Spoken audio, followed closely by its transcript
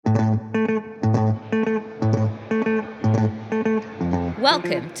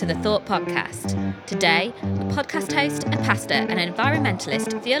Welcome to the Thought Podcast. Today, a podcast host, a pastor, an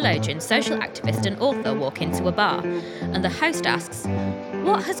environmentalist, theologian, social activist and author walk into a bar, and the host asks,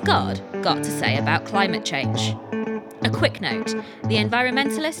 what has God got to say about climate change? A quick note, the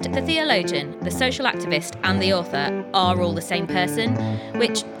environmentalist, the theologian, the social activist and the author are all the same person,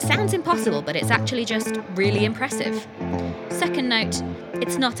 which sounds impossible, but it's actually just really impressive. Second note,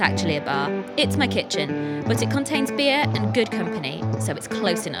 it's not actually a bar, it's my kitchen, but it contains beer and good company, so it's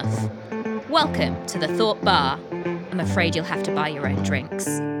close enough. Welcome to the Thought Bar. I'm afraid you'll have to buy your own drinks.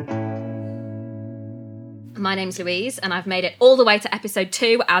 My name's Louise, and I've made it all the way to episode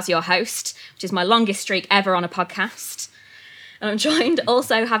 2 as your host, which is my longest streak ever on a podcast. And I'm joined,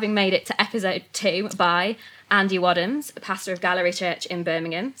 also having made it to episode 2, by Andy Wadhams, pastor of Gallery Church in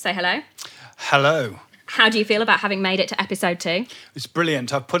Birmingham. Say hello. Hello. How do you feel about having made it to episode 2? It's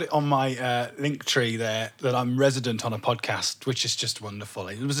brilliant. I've put it on my link tree there that I'm resident on a podcast, which is just wonderful.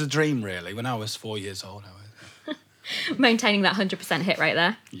 It was a dream, really, when I was 4 years old. Maintaining that 100% hit right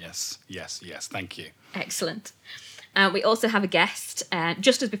there. Yes. Thank you. Excellent. We also have a guest,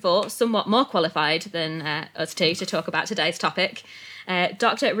 just as before, somewhat more qualified than us two to talk about today's topic.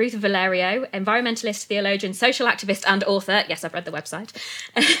 Dr. Ruth Valerio, environmentalist, theologian, social activist and author. Yes, I've read the website.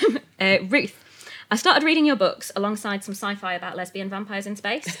 Ruth, I started reading your books alongside some sci-fi about lesbian vampires in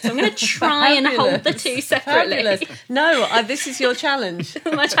space, so I'm going to try and hold the two separately. Fabulous. No, this is your challenge.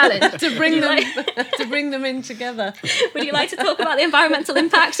 My challenge. to bring them in together. Would you like to talk about the environmental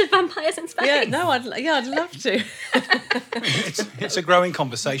impact of vampires in space? Yeah, no, I'd love to. It's a growing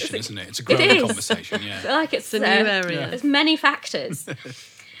conversation, isn't it? It's a growing conversation, yeah. I feel like it's a new area. There's many factors.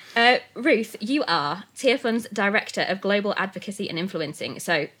 Ruth, you are Tearfund's Director of Global Advocacy and Influencing.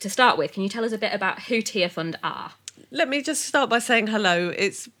 So to start with, can you tell us a bit about who Tearfund are? Let me just start by saying hello.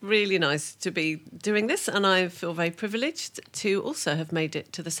 It's really nice to be doing this, and I feel very privileged to also have made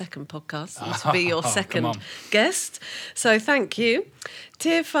it to the second podcast and to be your second guest. So thank you.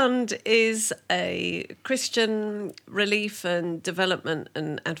 Tearfund is a Christian relief and development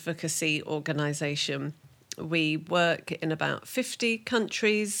and advocacy organisation. We work in about 50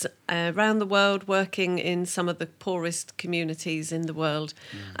 countries around the world, working in some of the poorest communities in the world.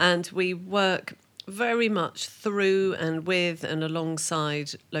 And we work very much through and with and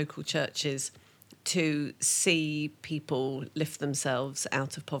alongside local churches to see people lift themselves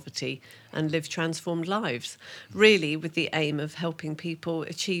out of poverty and live transformed lives, really with the aim of helping people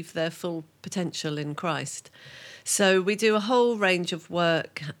achieve their full potential in Christ. So we do a whole range of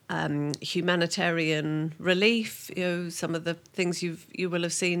work, humanitarian relief, some of the things you will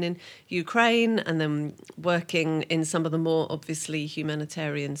have seen in Ukraine, and then working in some of the more obviously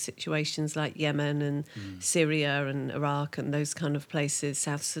humanitarian situations like Yemen and Syria and Iraq and those kind of places,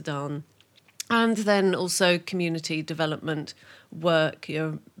 South Sudan. And then also community development work,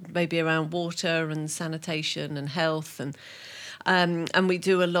 maybe around water and sanitation and health and we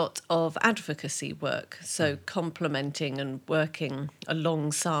do a lot of advocacy work, so complementing and working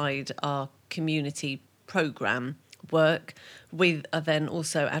alongside our community programme work. We are then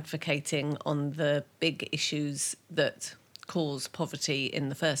also advocating on the big issues that cause poverty in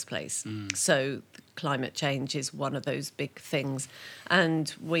the first place. So climate change is one of those big things.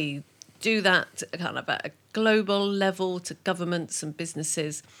 And we do that kind of at a global level to governments and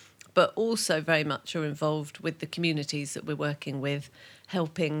businesses, but also very much are involved with the communities that we're working with,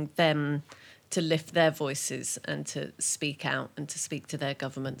 helping them to lift their voices and to speak out and to speak to their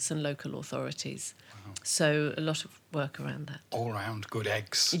governments and local authorities. Wow. So a lot of work around that. All round good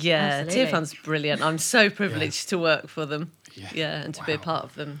eggs. Yeah, Tearfund's brilliant. I'm so privileged to work for them. Yeah, and to be a part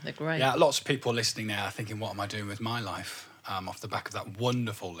of them. They're great. Yeah, lots of people listening now are thinking, what am I doing with my life? Off the back of that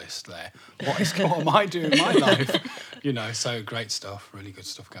wonderful list there. What am I doing in my life? So great stuff, really good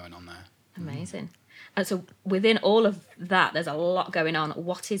stuff going on there. Amazing. And so within all of that, there's a lot going on.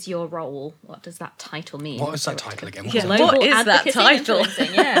 What is your role? What does that title mean? What is that title again? What is that title?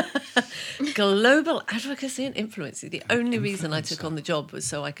 Global Advocacy and Influencing. The only reason I took on the job was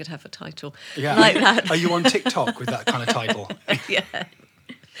so I could have a title like that. Are you on TikTok with that kind of title? Yeah.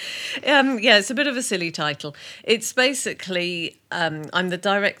 It's a bit of a silly title. It's basically, I'm the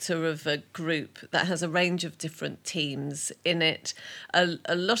director of a group that has a range of different teams in it.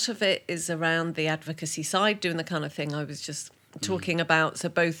 A lot of it is around the advocacy side, doing the kind of thing I was just talking about. So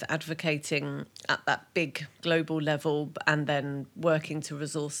both advocating at that big global level and then working to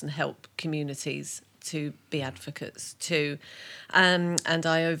resource and help communities to be advocates too. And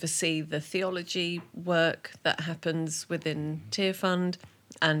I oversee the theology work that happens within Tearfund,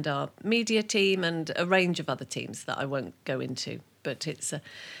 and our media team and a range of other teams that I won't go into. But it's a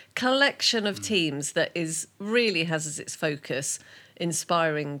collection of teams that really has as its focus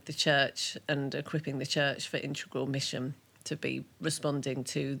inspiring the church and equipping the church for integral mission to be responding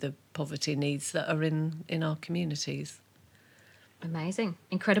to the poverty needs that are in our communities. Amazing.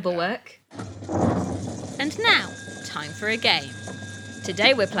 Incredible work. And now, time for a game.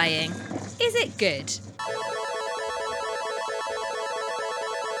 Today we're playing Is It Good?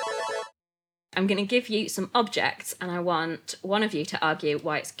 I'm going to give you some objects and I want one of you to argue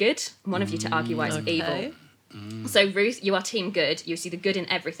why it's good and one of you to argue why it's evil. So Ruth, you are team good. You see the good in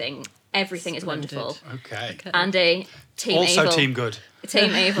everything. Everything is wonderful. Okay. Andy, team Also evil. team good.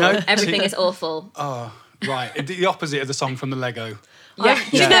 Team evil. No, Everything team- is awful. Oh, right. The opposite of the song from the Lego. Yeah.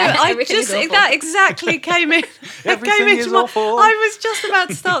 You know, I Everything is just awful. that exactly came in. Everything came is into my, awful. I was just about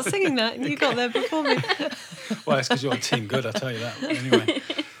to start singing that, and you got there before me. Well, it's because you're team good, I tell you that. Anyway.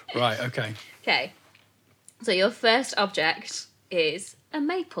 Right, okay. Okay. So your first object is a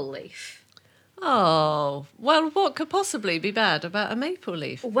maple leaf. Oh, well, what could possibly be bad about a maple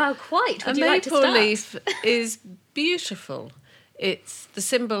leaf? Well, quite. Would A you like to maple start? leaf is beautiful. It's the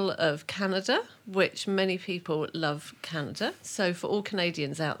symbol of Canada, which many people love Canada. So for all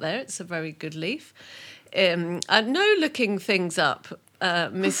Canadians out there, it's a very good leaf. And no looking things up,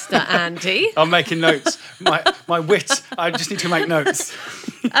 Mr. Andy. I'm making notes. My wit, I just need to make notes.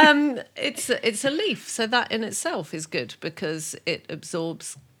 It's a leaf, so that in itself is good because it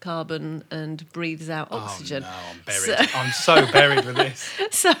absorbs carbon and breathes out oxygen. Oh, no, I'm buried. I'm so buried with this.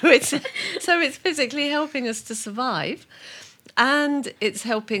 So it's physically helping us to survive, and it's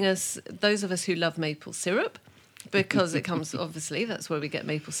helping us, those of us who love maple syrup, because it comes, obviously, that's where we get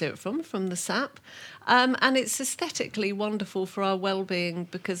maple syrup from the sap, and it's aesthetically wonderful for our well-being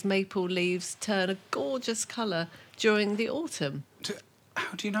because maple leaves turn a gorgeous colour during the autumn.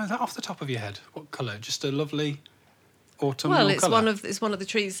 How do you know that off the top of your head? What colour? Just a lovely autumnal Well, it's colour? one of the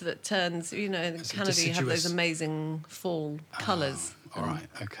trees that turns. You know, in It's a Canada you have those deciduous- amazing fall colours. all right,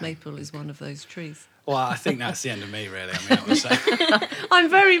 okay. Maple is one of those trees. Well, I think that's the end of me, really. I mean, I would say. I'm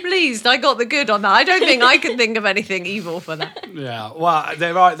very pleased. I got the good on that. I don't think I can think of anything evil for that. Yeah, well, they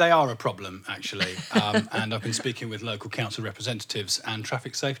are a problem, actually. And I've been speaking with local council representatives and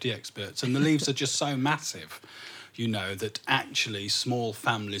traffic safety experts, and the leaves are just so massive, you know, that actually small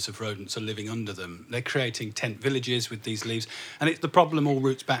families of rodents are living under them. They're creating tent villages with these leaves, and the problem all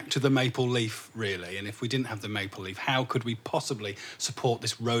roots back to the maple leaf, really. And if we didn't have the maple leaf, how could we possibly support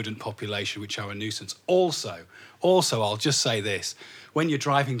this rodent population, which are a nuisance? Also, I'll just say this. When you're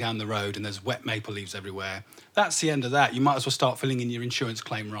driving down the road and there's wet maple leaves everywhere, that's the end of that. You might as well start filling in your insurance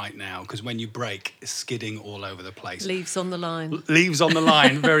claim right now, because when you brake, it's skidding all over the place. Leaves on the line. Leaves on the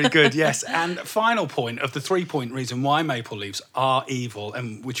line, very good, yes. And final point of the 3-point reason why maple leaves are evil,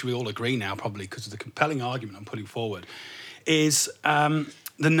 and which we all agree now probably because of the compelling argument I'm putting forward, is the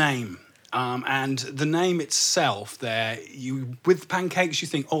name. And the name itself there, with pancakes you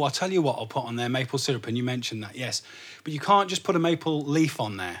think, oh, I'll tell you what I'll put on there, maple syrup, and you mentioned that, yes. But you can't just put a maple leaf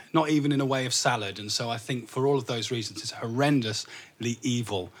on there, not even in a way of salad. And so I think for all of those reasons, it's horrendously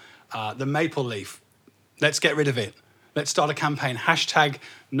evil. The maple leaf, let's get rid of it. Let's start a campaign. Hashtag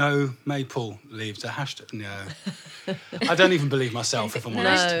no maple leaves. A hashtag, no. I don't even believe myself, if I'm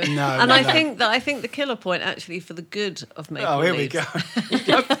honest. No. And I think the killer point actually for the good of maple Oh, here leaves we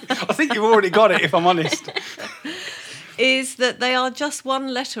go. I think you've already got it, if I'm honest. is that they are just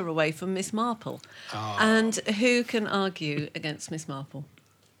one letter away from Miss Marple. Oh. And who can argue against Miss Marple?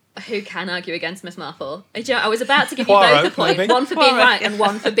 Who can argue against Miss Marple? Do you know, I was about to give you Poirot, both a point, maybe? one for being Poirot. right and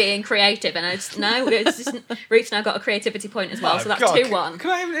one for being creative, and Ruth's now got a creativity point as well, so that's God, 2-1. Can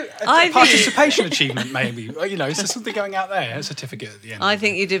I have I a think- participation achievement, maybe? You know, is there something going out there? A certificate at the end. I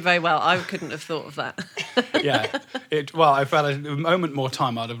think you did very well. I couldn't have thought of that. Yeah. Well, if I had a moment more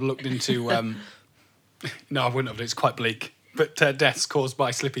time, I'd have looked into... no, I wouldn't have. It's quite bleak. But deaths caused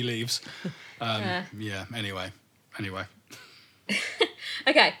by slippy leaves. Yeah, anyway.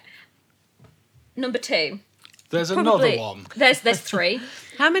 Okay. Number 2. There's Probably, another one. There's 3.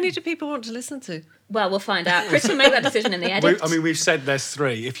 How many do people want to listen to? Well, we'll find out. Chris will make that decision in the edit. We've said there's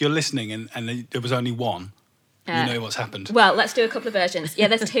 3. If you're listening and there was only one, you know what's happened. Well, let's do a couple of versions. Yeah,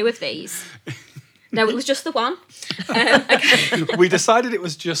 there's 2 of these. No, it was just the one. Okay. We decided it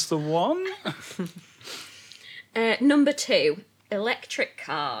was just the one. Number 2, electric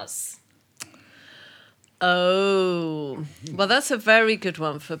cars. Oh, well, that's a very good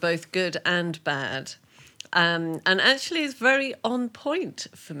one for both good and bad. And actually it's very on point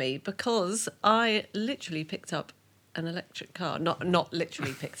for me because I literally picked up an electric car. Not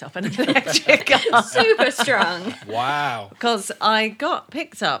literally picked up an electric car. Super strong. Wow. Because I got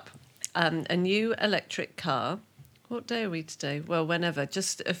picked up a new electric car. What day are we today? Well, whenever,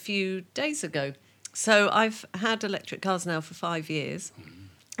 just a few days ago. So I've had electric cars now for 5 years,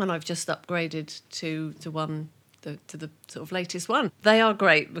 and I've just upgraded to the sort of latest one. They are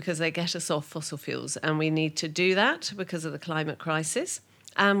great because they get us off fossil fuels, and we need to do that because of the climate crisis,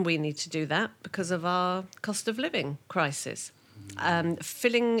 and we need to do that because of our cost of living crisis.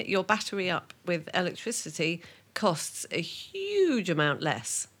 Filling your battery up with electricity costs a huge amount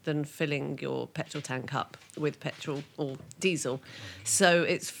less than filling your petrol tank up with petrol or diesel. So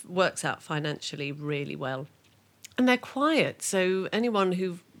it works out financially really well. And they're quiet, so anyone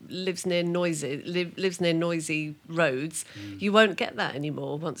who lives near noisy roads, you won't get that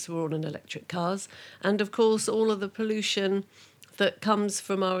anymore once we're all in electric cars. And of course, all of the pollution that comes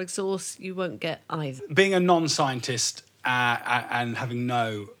from our exhaust, you won't get either. Being a non-scientist and having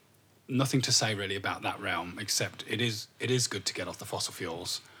nothing to say really about that realm, except it is good to get off the fossil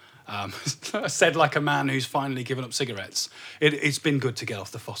fuels. Said like a man who's finally given up cigarettes. It's been good to get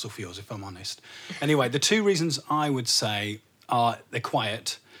off the fossil fuels, if I'm honest. Anyway, the two reasons I would say are they're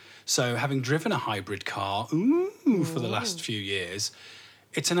quiet. So having driven a hybrid car for the last few years,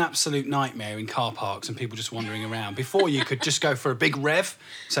 it's an absolute nightmare in car parks and people just wandering around. Before, you could just go for a big rev,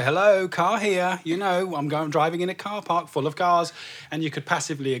 say, hello, car here, I'm driving in a car park full of cars, and you could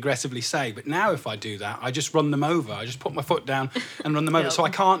passively, aggressively say, but now if I do that, I just run them over. I just put my foot down and run them over. So I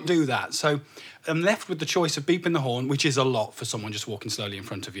can't do that. So I'm left with the choice of beeping the horn, which is a lot for someone just walking slowly in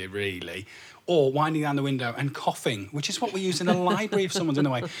front of you, really, or winding down the window and coughing, which is what we use in a library if someone's in the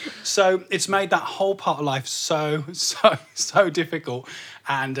way. So it's made that whole part of life so difficult.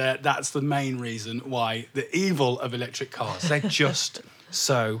 And that's the main reason why the evil of electric cars, they're just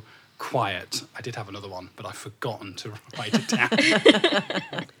so quiet. I did have another one, but I've forgotten to write it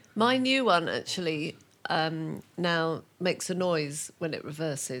down. My new one actually now makes a noise when it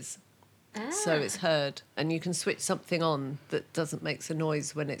reverses. So it's heard, and you can switch something on that doesn't make a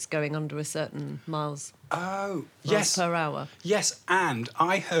noise when it's going under a certain miles per hour. Yes, and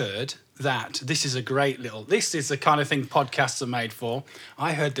I heard that this is the kind of thing podcasts are made for.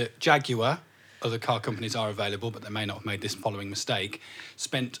 I heard that Jaguar, other car companies are available, but they may not have made this following mistake,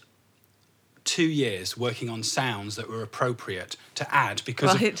 spent 2 years working on sounds that were appropriate to add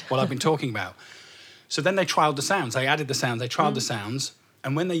because of what I've been talking about. So then they trialled the sounds, they added the sounds, they trialled the sounds.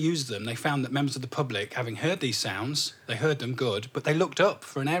 And when they used them, they found that members of the public, having heard these sounds, they heard them good, but they looked up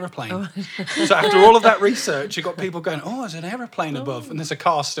for an aeroplane. So after all of that research, you got people going, there's an aeroplane above, and there's a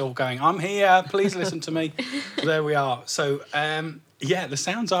car still going, I'm here, please listen to me. So there we are. So, the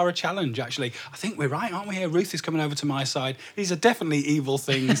sounds are a challenge, actually. I think we're right, aren't we here? Ruth is coming over to my side. These are definitely evil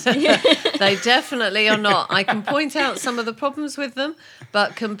things. They definitely are not. I can point out some of the problems with them,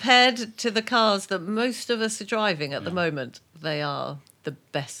 but compared to the cars that most of us are driving at the moment, they are the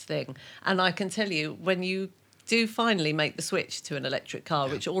best thing. And I can tell you, when you do finally make the switch to an electric car,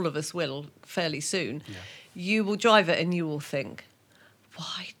 which all of us will fairly soon, you will drive it and you will think,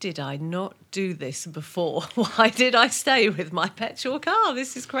 why did I not do this before? Why did I stay with my petrol car?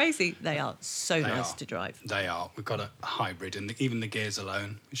 This is crazy. They are nice to drive. They are. We've got a hybrid, and even the gears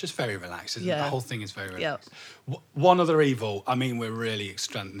alone, it's just very relaxed, isn't it? The whole thing is very relaxed. One other evil, we're really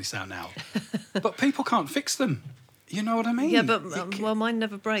extending this out now, but people can't fix them. You know what I mean? Yeah, but mine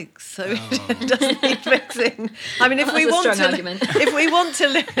never breaks, so it doesn't need fixing. If we want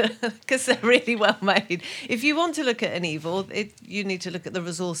to, because they're really well made. If you want to look at an evil, you need to look at the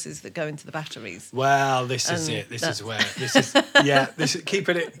resources that go into the batteries. Well, this is it. This is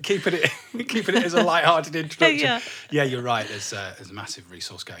keeping it as a light-hearted introduction. Yeah, you're right. There's a massive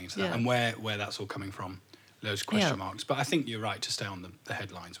resource going into that, and where that's all coming from, those question marks. But I think you're right to stay on the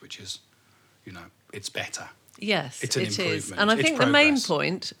headlines, which is, it's better. Yes, it's an improvement. is. And I think the main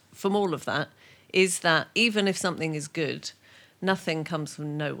point from all of that is that even if something is good, nothing comes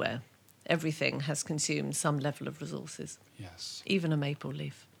from nowhere. Everything has consumed some level of resources. Yes. Even a maple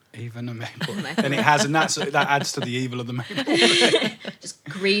leaf. Even a maple leaf. And it has, and that adds to the evil of the maple leaf. Just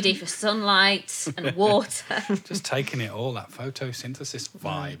greedy for sunlight and water. Just taking it all, that photosynthesis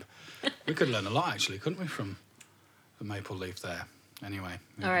vibe. We could learn a lot, actually, couldn't we, from the maple leaf there? Anyway.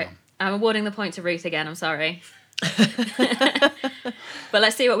 All right. I'm awarding the point to Ruth again, I'm sorry. But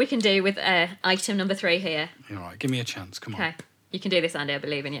let's see what we can do with item number 3 here. All right, give me a chance, come on. Okay, you can do this, Andy, I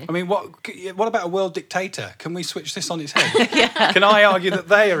believe in you. What about a world dictator? Can we switch this on its head? Can I argue that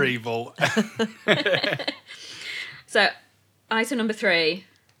they are evil? So, item number 3,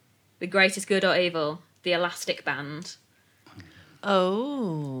 the greatest good or evil, the elastic band.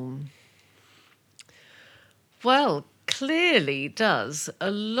 Oh. Well, clearly does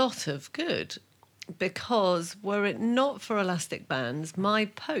a lot of good, because were it not for elastic bands, my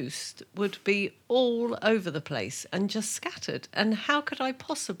post would be all over the place and just scattered. And how could I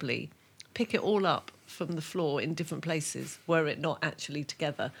possibly pick it all up from the floor in different places were it not actually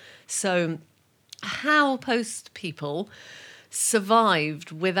together. So how post people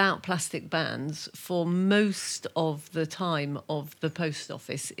survived without plastic bands for most of the time of the post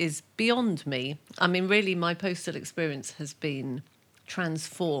office is beyond me. I mean, really, my postal experience has been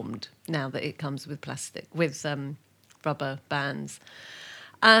transformed now that it comes with rubber bands.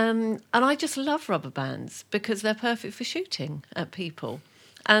 And I just love rubber bands because they're perfect for shooting at people.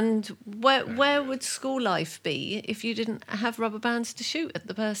 And where would school life be if you didn't have rubber bands to shoot at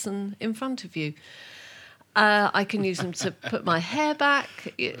the person in front of you? I can use them to put my hair back.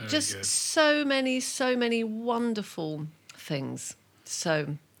 Just good. so many wonderful things.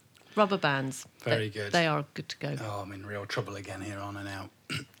 So, rubber bands. Very good. They are good to go. Oh, I'm in real trouble again here on and out.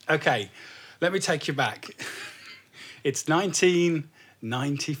 Okay, let me take you back. It's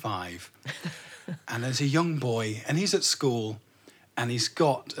 1995, and there's a young boy, and he's at school, and he's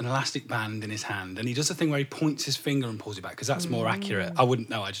got an elastic band in his hand, and he does a thing where he points his finger and pulls it back, because that's more accurate. I wouldn't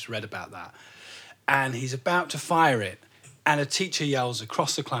know, I just read about that. And he's about to fire it, and a teacher yells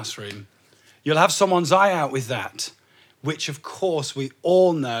across the classroom, "You'll have someone's eye out with that," which, of course, we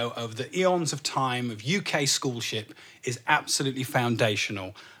all know over the eons of time of UK schoolship is absolutely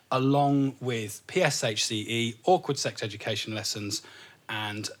foundational, along with PSHCE, awkward sex education lessons,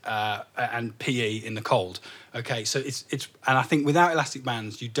 and PE in the cold. Okay, so it's and I think without elastic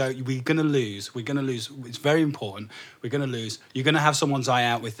bands, we're gonna lose. It's very important. We're gonna lose. You're gonna have someone's eye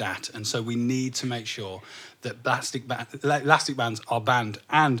out with that, and so we need to make sure that elastic bands are banned.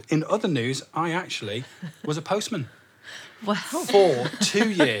 And in other news, I actually was a postman. Wow. For 2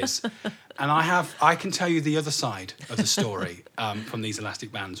 years. And I can tell you the other side of the story from these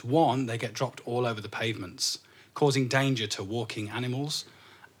elastic bands. One, they get dropped all over the pavements, causing danger to walking animals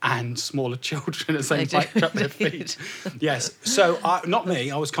and smaller children as they might trap their feet. Yes. So not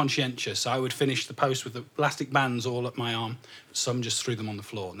me. I was conscientious. I would finish the post with the elastic bands all up my arm. Some just threw them on the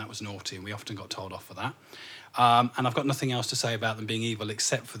floor, and that was naughty, and we often got told off for that. And I've got nothing else to say about them being evil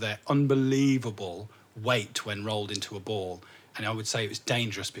except for their unbelievable weight when rolled into a ball. And I would say it was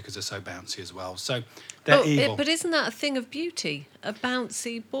dangerous because they're so bouncy as well. So they're evil. But isn't that a thing of beauty? A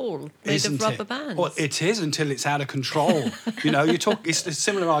bouncy ball made of rubber bands? Well, it is until it's out of control. It's a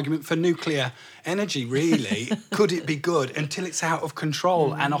similar argument for nuclear energy, really. Could it be good until it's out of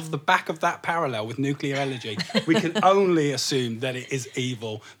control? And off the back of that parallel with nuclear energy, we can only assume that it is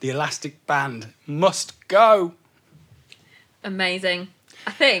evil. The elastic band must go. Amazing. I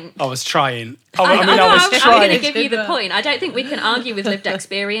think I was trying. I'm trying. going to give you the point. I don't think we can argue with lived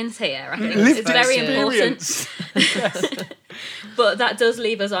experience here. I think it's very important. Yes. But that does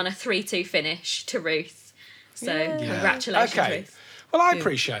leave us on a 3-2 finish to Ruth. So congratulations, Ruth. Well, I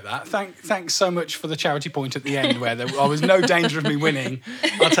appreciate that. Thanks so much for the charity point at the end where there was no danger of me winning.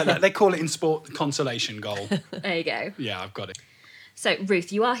 I'll take that. They call it in sport the consolation goal. There you go. Yeah, I've got it. So,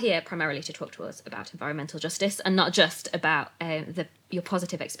 Ruth, you are here primarily to talk to us about environmental justice and not just about your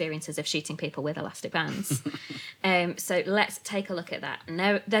positive experiences of shooting people with elastic bands. So let's take a look at that.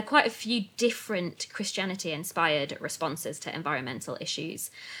 Now, there are quite a few different Christianity-inspired responses to environmental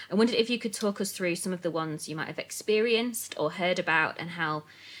issues. I wondered if you could talk us through some of the ones you might have experienced or heard about and how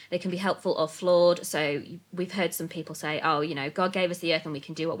they can be helpful or flawed. So we've heard some people say, God gave us the earth and we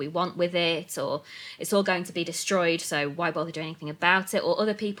can do what we want with it, or it's all going to be destroyed, so why bother doing anything about it? Or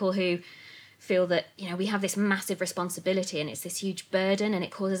other people who feel that, we have this massive responsibility and it's this huge burden and it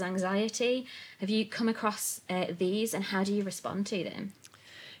causes anxiety. Have you come across these, and how do you respond to them?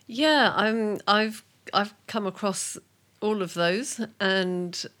 Yeah, I've come across all of those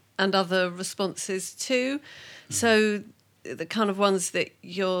and other responses too. So the kind of ones that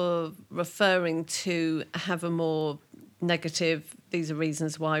you're referring to have a more negative, these are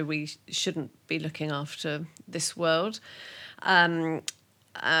reasons why we shouldn't be looking after this world. And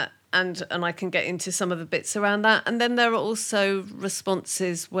I can get into some of the bits around that. And then there are also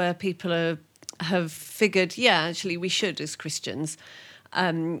responses where people have figured, actually we should as Christians.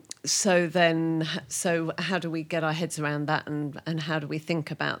 So how do we get our heads around that, and how do we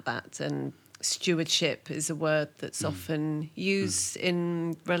think about that? And stewardship is a word that's often used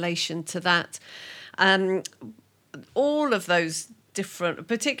in relation to that. All of those different,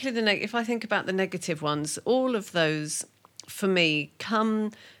 particularly if I think about the negative ones, all of those for me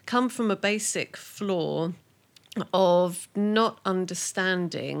come from a basic flaw of not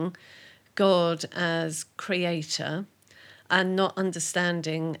understanding God as creator and not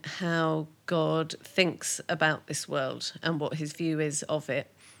understanding how God thinks about this world and what his view is of it.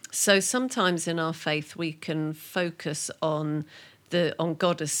 So sometimes in our faith we can focus on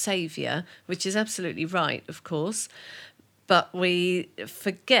God as saviour, which is absolutely right, of course, but we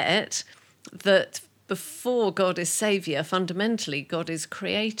forget that before God is saviour, fundamentally God is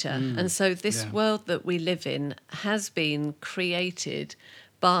creator. And so this world that we live in has been created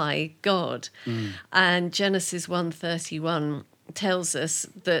by God. And Genesis 1:31 tells us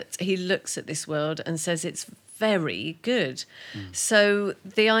that he looks at this world and says it's very good. So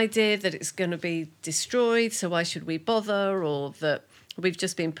the idea that it's going to be destroyed, so why should we bother, or that we've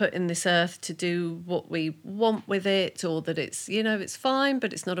just been put in this earth to do what we want with it, or that it's, it's fine,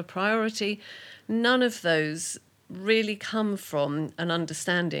 but it's not a priority. None of those really come from an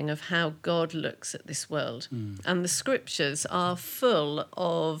understanding of how God looks at this world. And the scriptures are full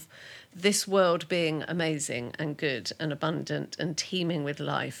of this world being amazing and good and abundant and teeming with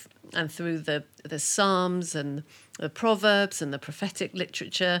life. And through the Psalms and the Proverbs and the prophetic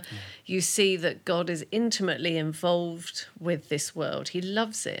literature, you see that God is intimately involved with this world. He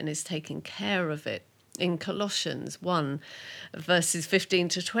loves it and is taking care of it. In Colossians 1, verses 15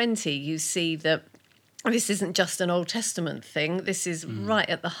 to 20, you see that this isn't just an Old Testament thing. This is right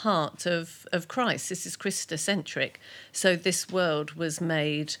at the heart of Christ. This is Christocentric. So this world was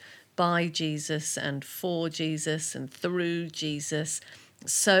made by Jesus and for Jesus and through Jesus.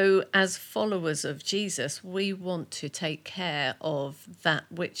 So as followers of Jesus, we want to take care of that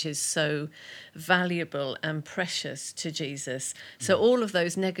which is so valuable and precious to Jesus. So all of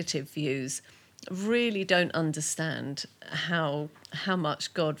those negative views really don't understand how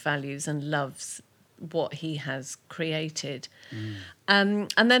much God values and loves what he has created. And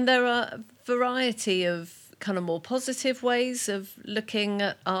then there are a variety of kind of more positive ways of looking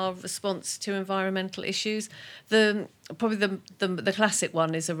at our response to environmental issues. Probably the classic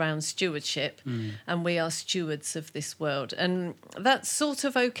one is around stewardship, and we are stewards of this world. And that's sort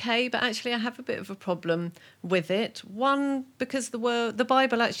of okay, but actually I have a bit of a problem with it. One, because the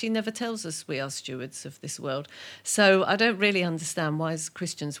Bible actually never tells us we are stewards of this world. So I don't really understand why as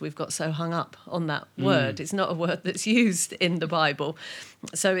Christians we've got so hung up on that word. It's not a word that's used in the Bible.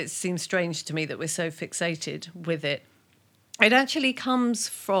 So it seems strange to me that we're so fixated with it. It actually comes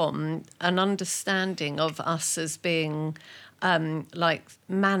from an understanding of us as being like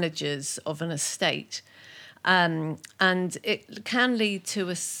managers of an estate. And it can lead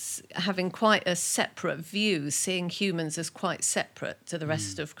to us having quite a separate view, seeing humans as quite separate to the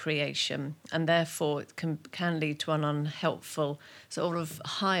rest of creation. And therefore it can lead to an unhelpful sort of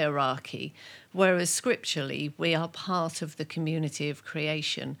hierarchy. Whereas scripturally, we are part of the community of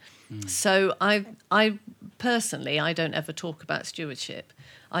creation. So I personally, I don't ever talk about stewardship.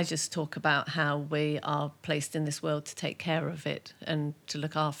 I just talk about how we are placed in this world to take care of it and to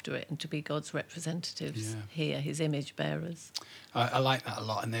look after it and to be God's representatives here, his image bearers. I like that a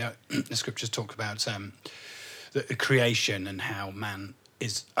lot. And the scriptures talk about the creation and how man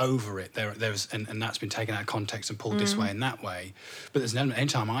is over it. There's and that's been taken out of context and pulled this way and that way. But there's an element,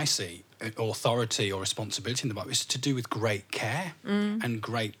 anytime I see authority or responsibility in the Bible, it's to do with great care and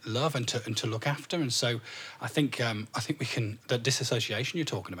great love and to look after. And so I think we can, that disassociation you're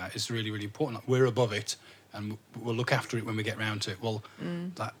talking about is really, really important. Like, we're above it and we'll look after it when we get round to it. Well,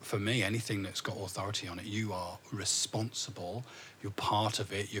 that for me, anything that's got authority on it, you are responsible. You're part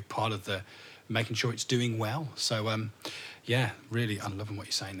of it. You're part of the making sure it's doing well. So really, I'm loving what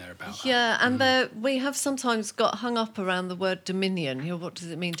you're saying there about that. Yeah, and we have sometimes got hung up around the word dominion. What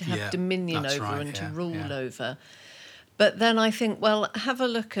does it mean to have dominion over and to rule over? But then I think, well, have a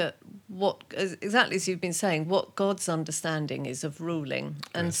look at what, exactly as you've been saying, what God's understanding is of ruling.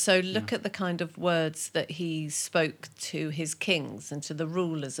 And so look at the kind of words that he spoke to his kings and to the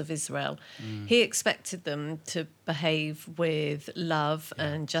rulers of Israel. He expected them to behave with love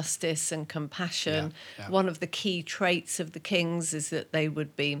and justice and compassion. One of the key traits of the kings is that they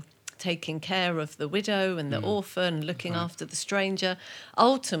would be taking care of the widow and the orphan, looking after the stranger.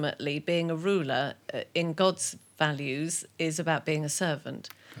 Ultimately, being a ruler in God's values is about being a servant.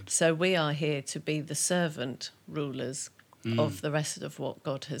 So we are here to be the servant rulers of the rest of what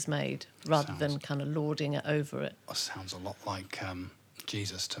God has made, rather than kind of lording it over it. That sounds a lot like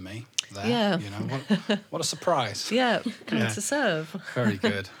Jesus to me. There, yeah. What a surprise. Come to serve. Very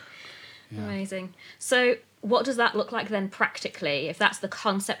good. Yeah. Amazing. So what does that look like then practically? If that's the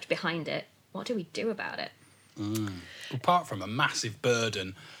concept behind it, what do we do about it? Apart from a massive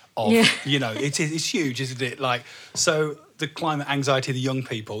burden of, it's huge, isn't it? Like, so the climate anxiety of the young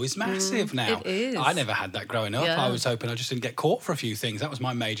people is massive now. It is. I never had that growing up. I was hoping I just didn't get caught for a few things. That was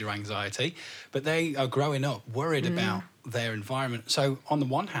my major anxiety. But they are growing up worried about their environment. So on the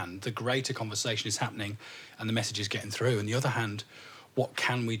one hand, the greater conversation is happening and the message is getting through. On the other hand, what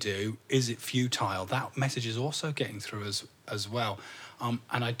can we do? Is it futile? That message is also getting through as well. And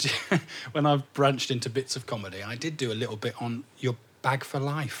I did, when I've branched into bits of comedy, I did do a little bit on your bag for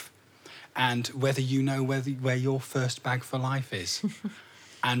life. and whether you know where your first bag for life is.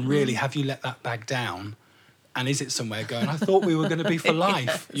 And really, have you let that bag down? And is it somewhere going, I thought we were going to be for life,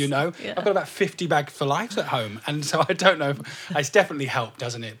 Yes. you know? Yeah. I've got about 50 bags for life at home. And so I don't know. It's definitely helped,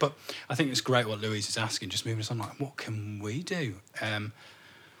 doesn't it? But I think it's great what Louise is asking, just moving us on, like, what can we do?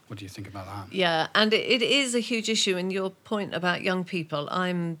 What do you think about that? Yeah, and it is a huge issue. And your point about young people,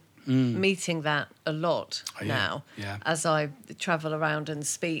 I'm meeting that a lot now as I travel around and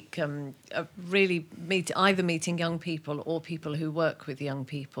speak. Really either meeting young people or people who work with young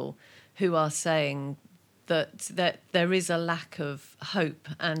people who are saying that there is a lack of hope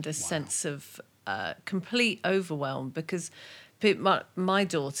and a sense of complete overwhelm, because my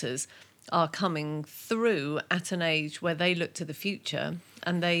daughters are coming through at an age where they look to the future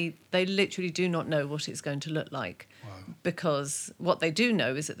and they literally do not know what it's going to look like. Wow. Because what they do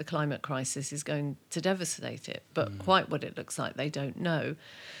know is that the climate crisis is going to devastate it, but quite what it looks like they don't know.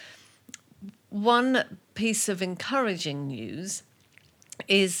 One piece of encouraging news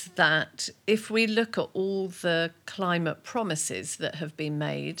is that if we look at all the climate promises that have been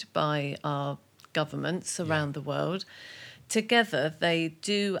made by our governments around the world, together they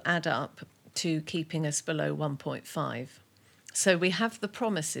do add up to keeping us below 1.5. So we have the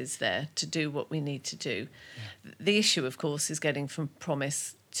promises there to do what we need to do. Yeah. The issue, of course, is getting from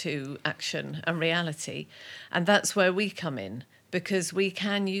promise to action and reality. And that's where we come in, because we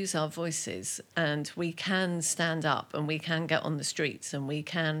can use our voices and we can stand up and we can get on the streets and we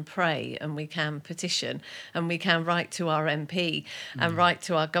can pray and we can petition and we can write to our MP and write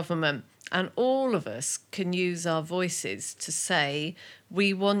to our government. And all of us can use our voices to say,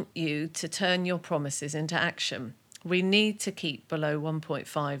 we want you to turn your promises into action. We need to keep below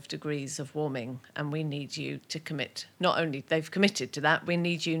 1.5 degrees of warming, and we need you to commit. Not only they've committed to that, we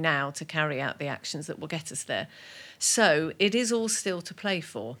need you now to carry out the actions that will get us there. So it is all still to play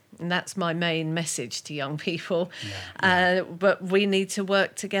for, and that's my main message to young people. But we need to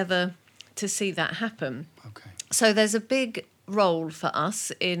work together to see that happen. Okay. So there's a big role for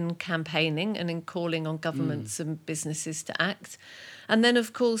us in campaigning and in calling on governments and businesses to act. And then,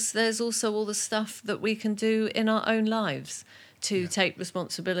 of course, there's also all the stuff that we can do in our own lives to take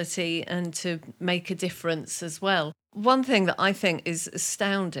responsibility and to make a difference as well. One thing that I think is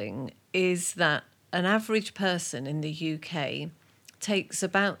astounding is that an average person in the UK takes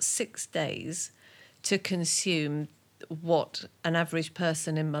about 6 days to consume what an average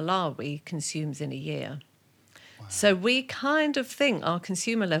person in Malawi consumes in a year. So we kind of think our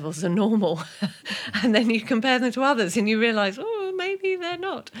consumer levels are normal. And then you compare them to others and you realise, oh, maybe they're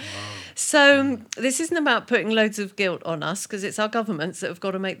not. Wow. So this isn't about putting loads of guilt on us, because it's our governments that have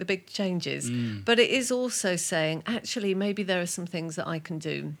got to make the big changes. But it is also saying, actually, maybe there are some things that I can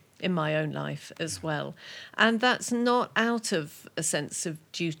do in my own life as well. And that's not out of a sense of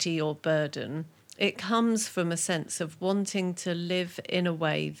duty or burden. It comes from a sense of wanting to live in a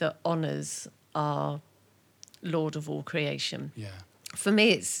way that honours our Lord of all creation. Yeah. For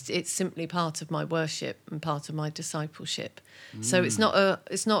me, it's simply part of my worship and part of my discipleship. So it's not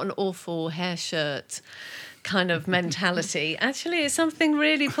an awful hair shirt kind of mentality. Actually, it's something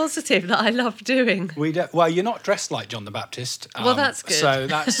really positive that I love doing. Well, you're not dressed like John the Baptist. Well, that's good. So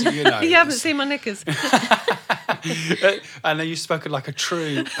that's, you know. You haven't seen my knickers. And then you've spoken like a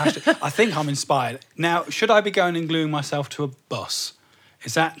true pastor. I think I'm inspired. Now, should I be going and gluing myself to a bus?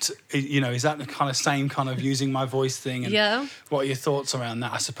 Is that the kind of same kind of using my voice thing? And what are your thoughts around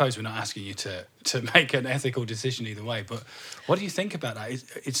that? I suppose we're not asking you to make an ethical decision either way, but what do you think about that?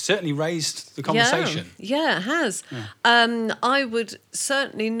 It's certainly raised the conversation. Yeah, it has. Yeah. I would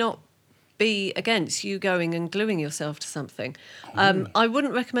certainly not be against you going and gluing yourself to something. I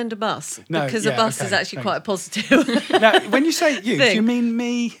wouldn't recommend a bus, because a bus is actually quite a positive. Now, when you say you, do you mean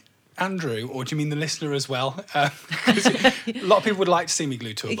me, Andrew, or do you mean the listener as well? A lot of people would like to see me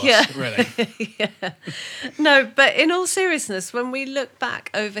glued to a bus, really. No, but in all seriousness, when we look back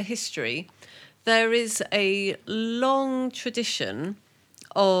over history, there is a long tradition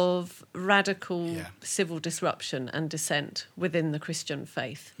of radical civil disruption and dissent within the Christian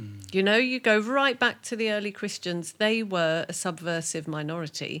faith. You know, you go right back to the early Christians, they were a subversive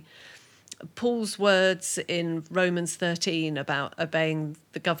minority. Paul's words in Romans 13 about obeying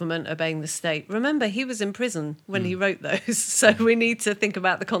the government, obeying the state. Remember, he was in prison when he wrote those, so we need to think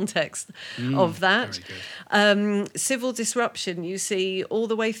about the context of that. Civil disruption you see all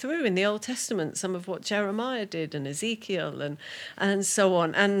the way through in the Old Testament, some of what Jeremiah did and Ezekiel and so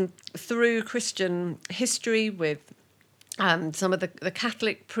on. And through Christian history with some of the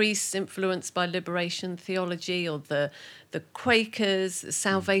Catholic priests influenced by liberation theology, or the Quakers, the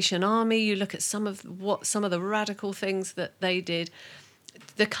Salvation Army. You look at some of the radical things that they did.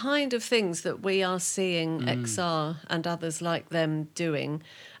 the kind of things that we are seeing XR and others like them doing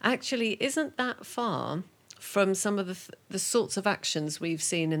actually isn't that far from some of the sorts of actions we've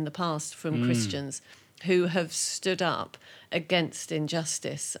seen in the past from Christians who have stood up against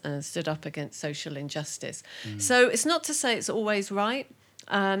injustice and stood up against social injustice. So it's not to say it's always right.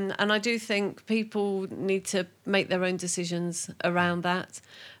 And I do think people need to make their own decisions around that.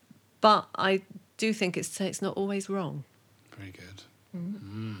 But I do think it's not always wrong. Very good.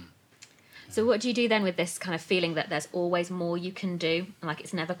 So what do you do then with this kind of feeling that there's always more you can do, and like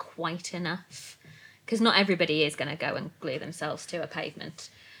it's never quite enough? Because not everybody is going to go and glue themselves to a pavement.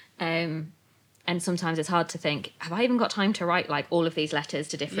 And sometimes it's hard to think, have I even got time to write like all of these letters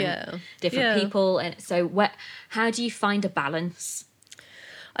to different people? And so how do you find a balance?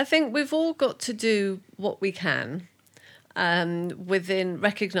 I think we've all got to do what we can within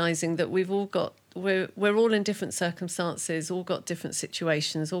recognising that we're all in different circumstances, all got different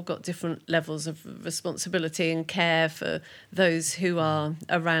situations, all got different levels of responsibility and care for those who are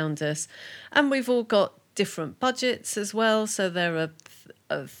around us. And we've all got different budgets as well. So there are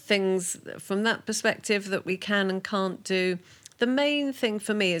things from that perspective that we can and can't do. The main thing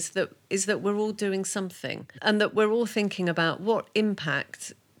for me is that we're all doing something, and that we're all thinking about what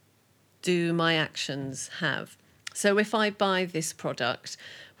impact do my actions have. So if I buy this product,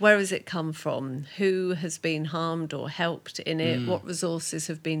 where has it come from? Who has been harmed or helped in it? What resources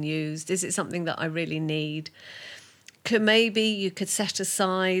have been used? Is it something that I really need? Maybe you could set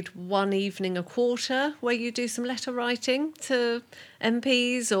aside one evening a quarter where you do some letter writing to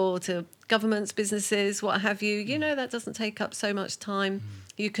MPs or to governments, businesses, what have you. You know, that doesn't take up so much time.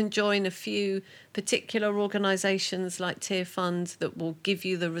 You can join a few particular organisations like Tier Fund that will give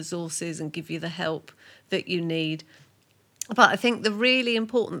you the resources and give you the help that you need. But I think the really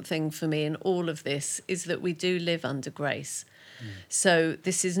important thing for me in all of this is that we do live under grace. So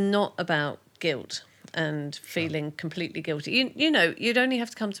this is not about guilt and feeling completely guilty. You know, you'd only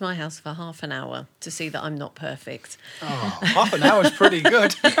have to come to my house for half an hour to see that I'm not perfect. Oh, half an hour is pretty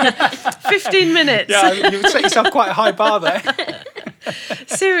good. 15 minutes. Yeah, you set yourself quite a high bar there.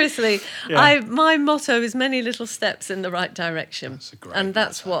 Seriously, Yeah. my motto is many little steps in the right direction. That's a great and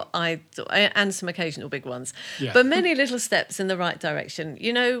that's motto. what I do, and some occasional big ones. Yeah. But many little steps in the right direction.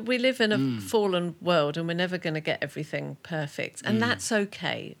 You know, we live in a fallen world and we're never going to get everything perfect. And that's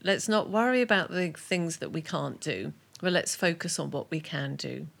okay. Let's not worry about the things that we can't do, but let's focus on what we can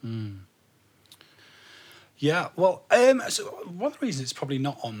do. Yeah, well, so one of the reasons it's probably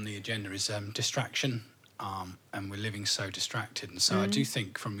not on the agenda is distraction. And we're living so distracted. And so I do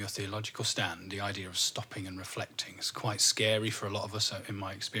think from your theological stand, the idea of stopping and reflecting is quite scary for a lot of us. In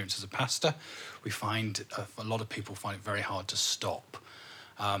my experience as a pastor, we find a lot of people find it very hard to stop.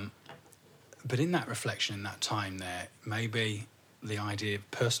 But in that reflection, in that time there, maybe the idea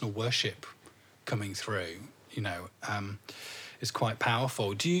of personal worship coming through, is quite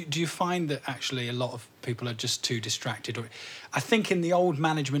powerful. Do you find that actually a lot of people are just too distracted? Or I think in the old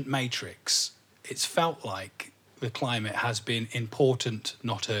management matrix, it's felt like the climate has been important,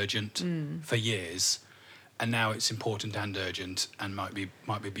 not urgent, for years, and now it's important and urgent, and might be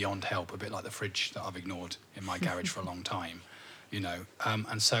beyond help. A bit like the fridge that I've ignored in my garage for a long time,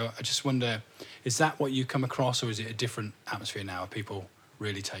 And so I just wonder, is that what you come across, or is it a different atmosphere now? Are people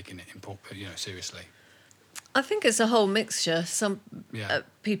really taking it seriously? I think it's a whole mixture. Some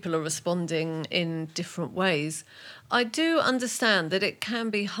people are responding in different ways. I do understand that it can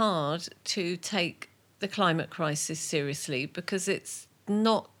be hard to take the climate crisis seriously because it's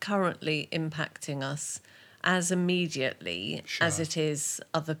not currently impacting us as immediately as it is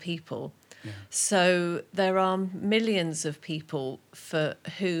other people. Yeah. So there are millions of people for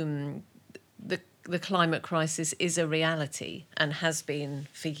whom the climate crisis is a reality and has been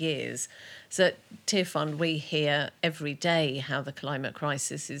for years. So at Tier Fund, we hear every day how the climate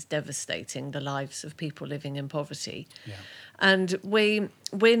crisis is devastating the lives of people living in poverty. Yeah. And we're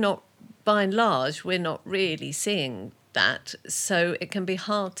not, by and large, we're not really seeing that. So it can be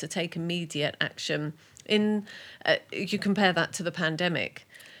hard to take immediate action. You compare that to the pandemic.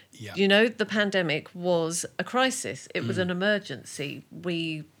 Yeah. The pandemic was a crisis. It was an emergency.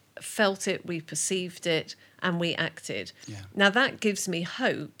 We felt it, we perceived it, and we acted. Yeah. Now that gives me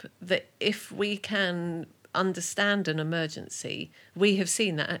hope that if we can understand an emergency, we have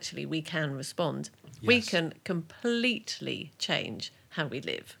seen that actually we can respond. Yes. We can completely change how we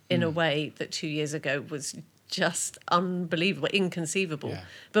live in a way that 2 years ago was just unbelievable, inconceivable. Yeah.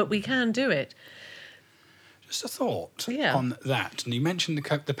 But we can do it. Just a thought on that. And you mentioned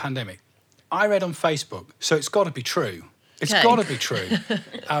the pandemic. I read on Facebook, so it's got to be true, It's Okay. got to be true.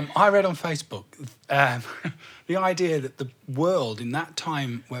 I read on Facebook the idea that the world in that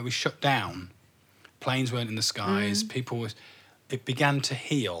time where we shut down, planes weren't in the skies, it began to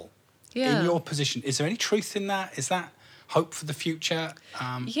heal. Yeah. In your position, is there any truth in that? Is that hope for the future?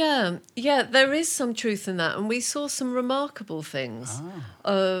 Yeah, there is some truth in that. And we saw some remarkable things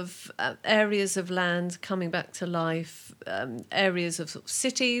of areas of land coming back to life, areas of, sort of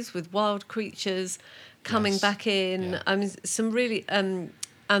cities with wild creatures coming back in. Yeah. I mean, some really... and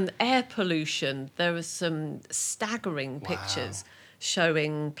air pollution. There were some staggering pictures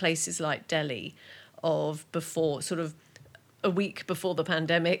showing places like Delhi of before, sort of a week before the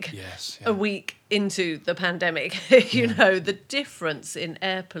pandemic, a week into the pandemic, you know, the difference in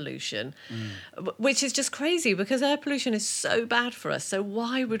air pollution, which is just crazy because air pollution is so bad for us. So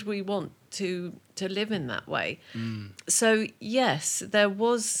why would we want to live in that way? So yes, there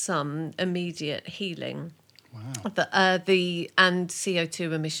was some immediate healing. Wow. And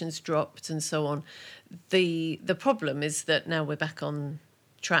CO2 emissions dropped and so on. The problem is that now we're back on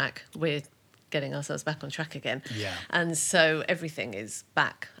track. We're getting ourselves back on track again. Yeah. And so everything is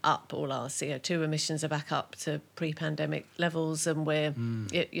back up. All our CO2 emissions are back up to pre-pandemic levels, and we're,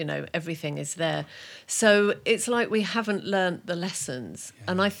 you know, everything is there. So it's like we haven't learnt the lessons.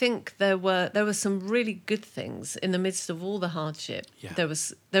 Yeah. And I think there were some really good things in the midst of all the hardship. Yeah.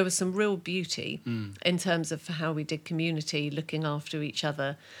 There was some real beauty in terms of how we did community, looking after each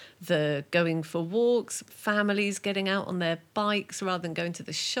other, the going for walks, families getting out on their bikes rather than going to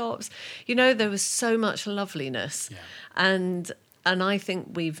the shops. You know, there was so much loveliness. Yeah. And I think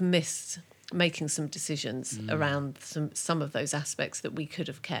we've missed making some decisions around some of those aspects that we could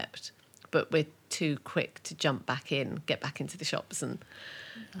have kept, but we're too quick to jump back in, get back into the shops and...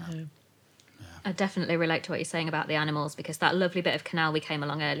 I definitely relate to what you're saying about the animals, because that lovely bit of canal we came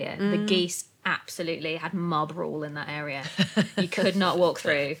along earlier, the geese absolutely had mob rule in that area. You could not walk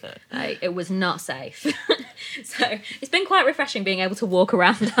through. It was not safe. So it's been quite refreshing being able to walk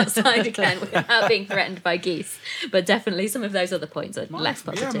around outside again without being threatened by geese. But definitely some of those other points are less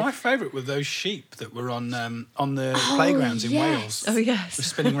positive. Yeah, my favourite were those sheep that were on the playgrounds in Wales. Oh, yes. Were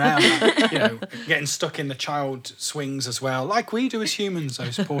spinning around, you know, getting stuck in the child swings as well, like we do as humans,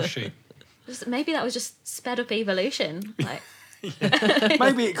 those poor sheep. Maybe that was just sped up evolution. Like. Yeah.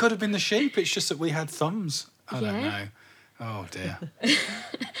 Maybe it could have been the sheep. It's just that we had thumbs. I don't know. Oh dear.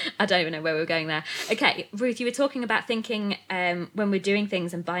 I don't even know where we were going there. Okay, Ruth, you were talking about thinking when we're doing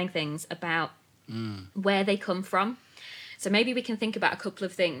things and buying things about where they come from. So maybe we can think about a couple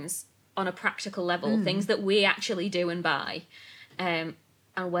of things on a practical level, things that we actually do and buy. And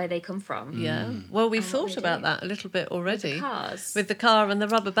where they come from. Yeah. Well, we've thought about that a little bit already. With the cars. With the car and the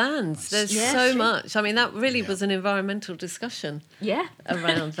rubber bands. There's so much. I mean, that really was an environmental discussion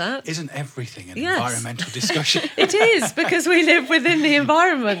around that. Isn't everything an environmental discussion? It is, because we live within the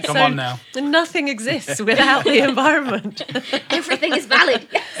environment. Come on now. Nothing exists without the environment. Everything is valid.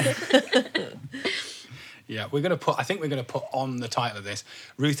 Yeah, I think we're going to put on the title of this,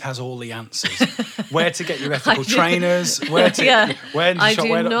 Ruth has all the answers. Where to get your ethical trainers, where to I shop,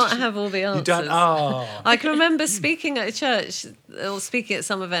 do not have all the answers. You don't? Oh. I can remember speaking at a church or speaking at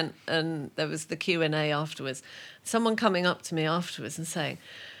some event, and there was the Q&A afterwards. Someone coming up to me afterwards and saying,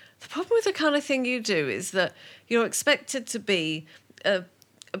 the problem with the kind of thing you do is that you're expected to be a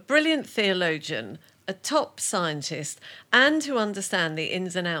brilliant theologian, a top scientist, and to understand the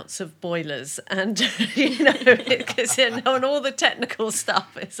ins and outs of boilers, and you know, because on all the technical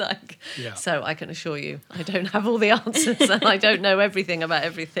stuff, it's like. Yeah. So I can assure you, I don't have all the answers, and I don't know everything about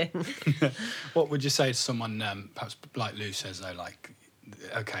everything. What would you say to someone, perhaps like Lou says, though, like,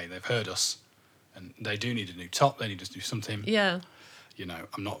 okay, they've heard us, and they do need a new top, they need to do something. Yeah. You know,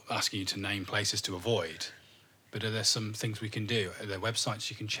 I'm not asking you to name places to avoid. But are there some things we can do? Are there websites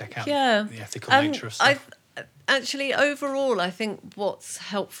you can check out the ethical nature of stuff? Actually, overall, I think what's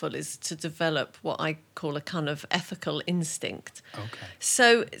helpful is to develop what I call a kind of ethical instinct. Okay.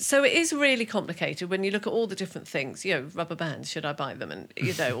 So it is really complicated when you look at all the different things. You know, rubber bands, should I buy them? And,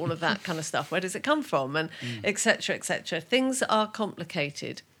 you know, all of that kind of stuff. Where does it come from? And et cetera, et cetera. Things are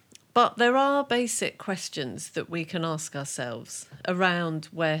complicated. But there are basic questions that we can ask ourselves around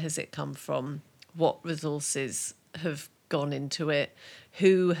where has it come from? What resources have gone into it,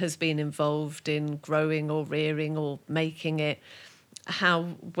 who has been involved in growing or rearing or making it,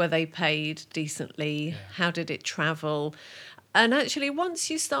 how were they paid decently, how did it travel? And actually, once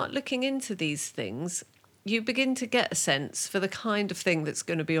you start looking into these things, you begin to get a sense for the kind of thing that's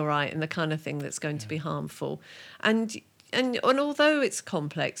going to be all right and the kind of thing that's going to be harmful. And although it's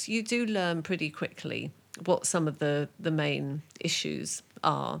complex, you do learn pretty quickly what some of the main issues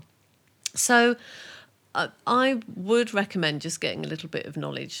are. So I would recommend just getting a little bit of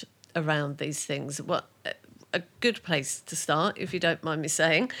knowledge around these things. Well, a good place to start, if you don't mind me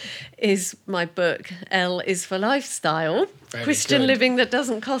saying, is my book, L is for Lifestyle. Very Christian good. living that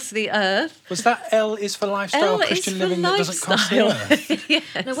doesn't cost the earth. Was that L is for lifestyle, L Christian is for living that doesn't cost the lifestyle. earth? Yes.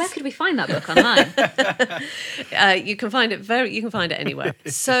 Now, where could we find that book online? You can find it anywhere.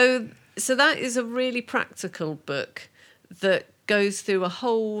 So that is a really practical book that goes through a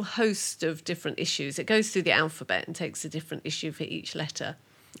whole host of different issues. It goes through the alphabet and takes a different issue for each letter,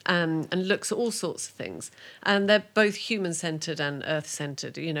 and looks at all sorts of things. And they're both human-centred and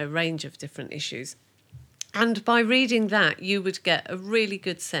earth-centred, range of different issues. And by reading that, you would get a really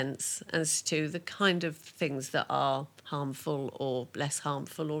good sense as to the kind of things that are harmful or less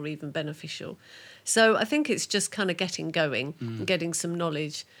harmful or even beneficial. So I think it's just kind of getting going, getting some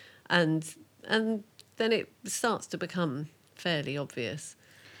knowledge, and then it starts to become fairly obvious.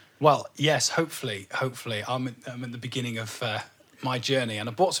 Well, yes, hopefully. I'm at the beginning of my journey, and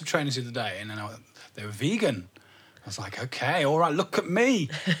I bought some trainers the other day, and then they were vegan. I was like, okay, all right, look at me.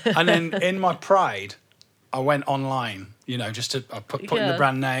 And then in my pride, I went online, just to put in the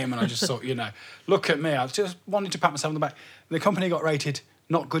brand name, and I just thought, look at me. I just wanted to pat myself on the back. The company got rated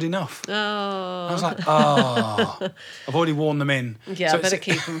not good enough. Oh. I was like, I've already worn them in. Yeah, I better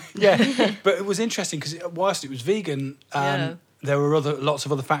keep them. Yeah, but it was interesting because whilst it was vegan, there were lots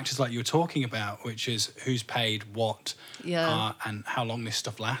of other factors like you were talking about, which is who's paid what, and how long this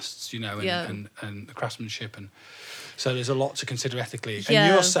stuff lasts, and the craftsmanship, and so there's a lot to consider ethically. And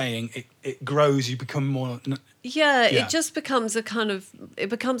you're saying it grows, you become more. It just becomes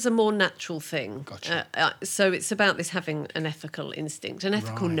a more natural thing. Gotcha. So it's about this having an ethical instinct, an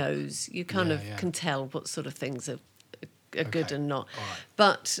ethical Right. nose. You kind of can tell what sort of things are good and not. All right.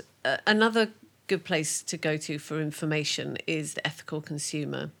 But another good place to go to for information is the Ethical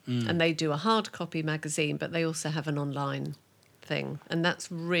Consumer, and they do a hard copy magazine, but they also have an online thing, and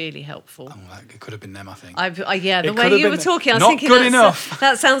that's really helpful. Oh, it could have been them, I think. The It way could have you were been talking, I was not thinking good enough.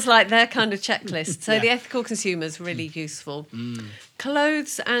 that sounds like their kind of checklist. So Yeah. the Ethical Consumer is really useful.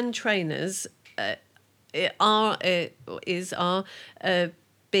 Clothes and trainers are a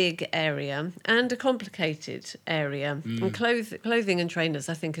big area and a complicated area. And clothing and trainers,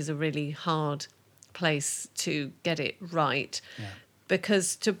 I think, is a really hard place to get it right,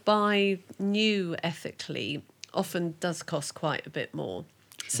 because to buy new ethically often does cost quite a bit more.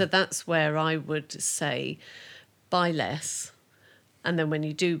 So that's where I would say buy less, and then when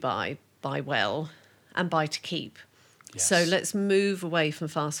you do buy well, and buy to keep. Yes. So let's move away from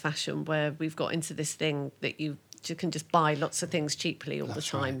fast fashion, where we've got into this thing that you can just buy lots of things cheaply all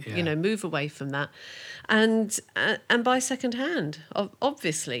That's the time. right, yeah. Move away from that, and buy second hand.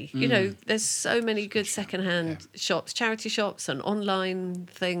 Obviously, there's so many good second hand shops, charity shops, and online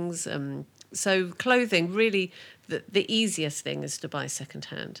things. So clothing, really, the easiest thing is to buy second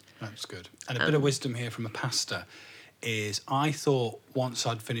hand. That's good. And a bit of wisdom here from a pastor is I thought once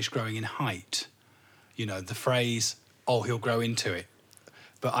I'd finished growing in height, the phrase, he'll grow into it.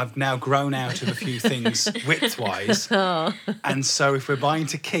 But I've now grown out of a few things width-wise. And so if we're buying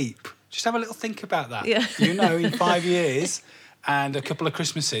to keep, just have a little think about that. Yeah. In 5 years and a couple of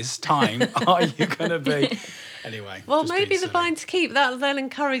Christmases' time, are you going to be... Anyway. Well, just maybe being the silly. buying to keep, they'll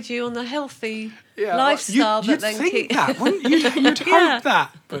encourage you on the healthy Yeah, lifestyle you'd that then think keep... that, wouldn't you? You'd Yeah. hope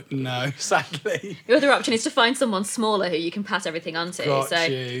that. But no, sadly. The other option is to find someone smaller who you can pass everything onto. Got so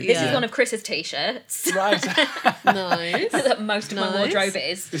you. this is Yeah. one of Chris's t-shirts Right. Nice. that most of my Nice. wardrobe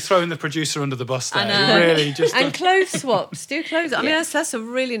is. You're throwing the producer under the bus there. I know. Really, just... And clothes swaps. Do clothes. I mean, that's a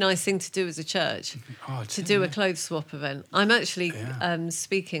really nice thing to do as a church, to do a clothes swap event. I'm actually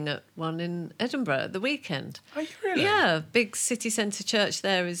speaking at one in Edinburgh at the weekend. Are you really? Yeah, big city centre church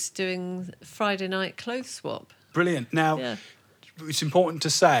there is doing Friday night clothes swap. Brilliant. Now, Yeah. it's important to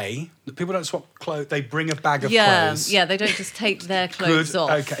say that people don't swap clothes. They bring a bag of Yeah, clothes. yeah, they don't just take their clothes Good. off.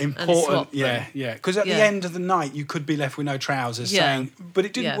 Okay, And important. swap Yeah, them. yeah. Because at the Yeah. end of the night, you could be left with no trousers, Yeah. saying, "But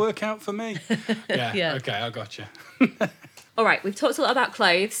it didn't Yeah. work out for me." Yeah. Yeah. Okay, I got you. All right, we've talked a lot about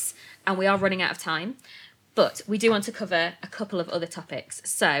clothes and we are running out of time, but we do want to cover a couple of other topics.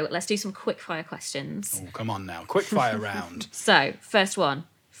 So let's do some quick fire questions. Oh, come on now, quick fire round. So, first one,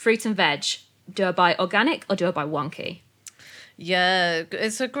 fruit and veg. Do I buy organic or do I buy wonky? Yeah,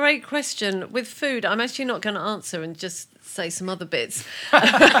 it's a great question. With food, I'm actually not going to answer and just say some other bits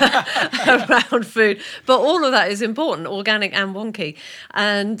around food. But all of that is important, organic and wonky.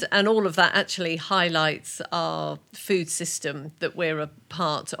 And all of that actually highlights our food system that we're a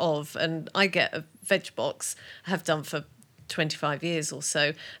part of. And I get a veg box, have done for 25 years or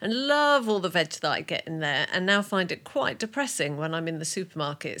so, and love all the veg that I get in there, and now find it quite depressing when I'm in the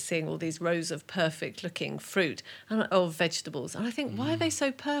supermarket seeing all these rows of perfect looking fruit or vegetables, and I think, why are they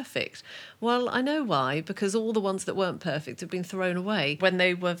so perfect? Well, I know why, because all the ones that weren't perfect have been thrown away when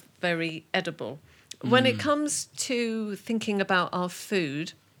they were very edible. When it comes to thinking about our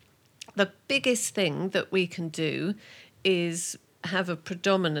food, the biggest thing that we can do is have a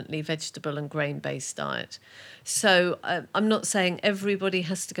predominantly vegetable and grain-based diet. So I'm not saying everybody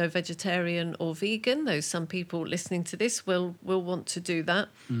has to go vegetarian or vegan, though some people listening to this will want to do that.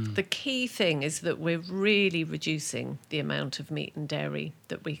 The key thing is that we're really reducing the amount of meat and dairy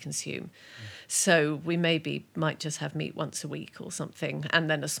that we consume. So we might just have meat once a week or something, and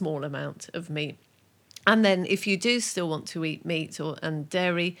then a small amount of meat. And then if you do still want to eat meat and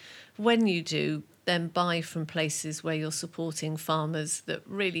dairy, when you do, then buy from places where you're supporting farmers that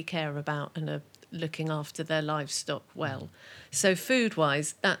really care about and are looking after their livestock well. So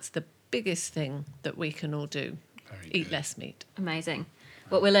food-wise, that's the biggest thing that we can all do. Eat less meat. Amazing.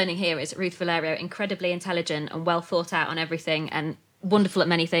 What we're learning here is Ruth Valerio, incredibly intelligent and well thought out on everything and wonderful at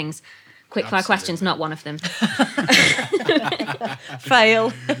many things. Quickfire questions, not one of them.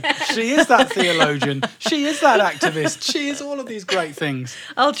 Fail. She is that theologian. She is that activist. She is all of these great things.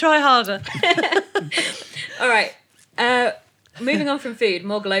 I'll try harder. All right. Moving on from food,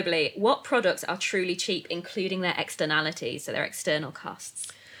 more globally, what products are truly cheap, including their externalities, so their external costs?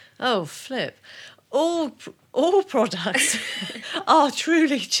 Oh, flip. All products are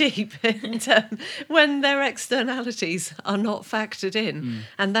truly cheap when their externalities are not factored in.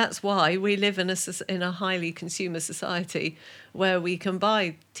 And that's why we live in a highly consumer society where we can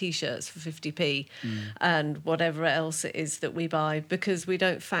buy T-shirts for 50p and whatever else it is that we buy, because we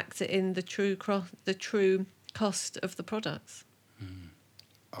don't factor in the true cost of the products.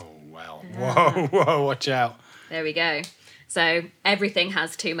 Oh, well. Whoa, watch out. There we go. So everything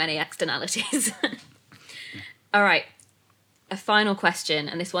has too many externalities. All right. A final question,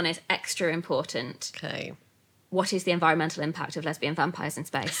 and this one is extra important. Okay. What is the environmental impact of lesbian vampires in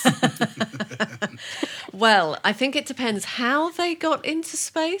space? Well, I think it depends how they got into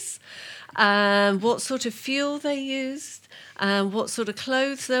space, what sort of fuel they used, what sort of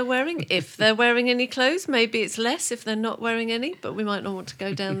clothes they're wearing. If they're wearing any clothes, maybe it's less if they're not wearing any, but we might not want to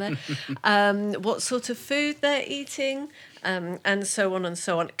go down there. What sort of food they're eating, and so on and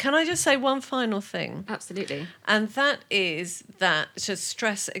so on. Can I just say one final thing? Absolutely. And that is that, to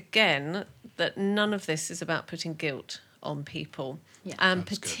stress again, that none of this is about putting guilt on people. Yeah. And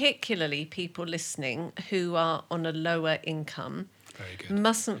That's particularly people listening who are on a lower income. Very good.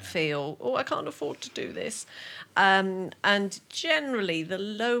 Mustn't feel, I can't afford to do this. And generally, the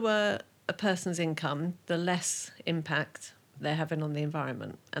lower a person's income, the less impact they're having on the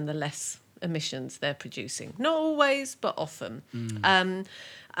environment and the less emissions they're producing. Not always, but often.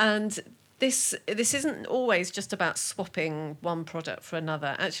 And this isn't always just about swapping one product for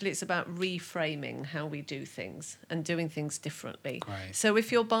another. Actually, it's about reframing how we do things and doing things differently. Great. So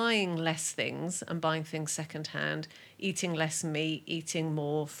if you're buying less things and buying things secondhand, eating less meat, eating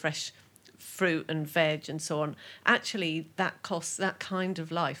more fresh fruit and veg and so on, actually that kind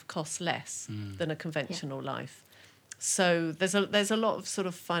of life costs less than a conventional life. So there's a lot of sort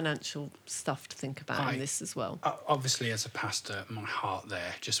of financial stuff to think about in this as well. Obviously, as a pastor, my heart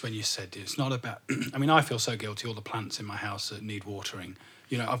there, just when you said it's not about... I mean, I feel so guilty, all the plants in my house that need watering.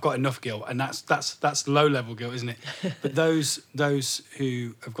 You know, I've got enough guilt, and that's low-level guilt, isn't it? But those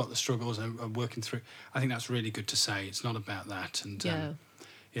who have got the struggles and are working through, I think that's really good to say. It's not about that. And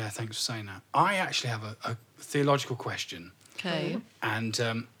yeah, thanks for saying that. I actually have a theological question. Okay. And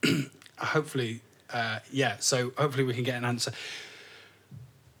hopefully... so hopefully we can get an answer.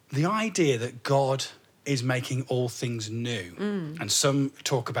 The idea that God is making all things new, and some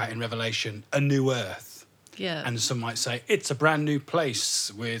talk about in Revelation a new earth, and some might say it's a brand new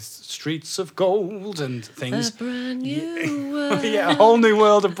place with streets of gold and things. A brand new world. Yeah, a whole new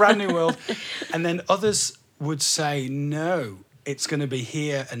world, a brand new world. And then others would say, no, it's going to be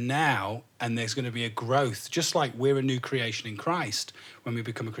here and now, and there's going to be a growth, just like we're a new creation in Christ when we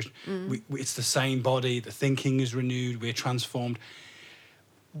become a Christian. It's the same body, the thinking is renewed, we're transformed.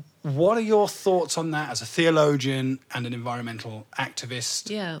 What are your thoughts on that as a theologian and an environmental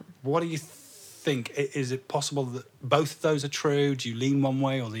activist? Yeah. What do you think? Is it possible that both of those are true? Do you lean one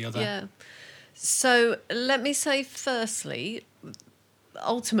way or the other? Yeah. So let me say, firstly,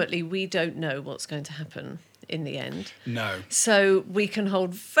 ultimately, we don't know what's going to happen in the end. No. So we can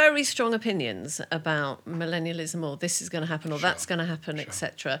hold very strong opinions about millennialism, or this is going to happen, or that's going to happen,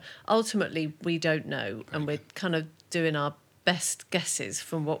 etc. Ultimately, we don't know, and we're kind of doing our best guesses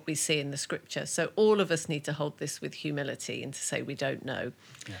from what we see in the scripture. So all of us need to hold this with humility and to say we don't know.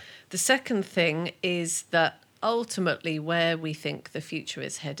 Yeah. The second thing is that ultimately where we think the future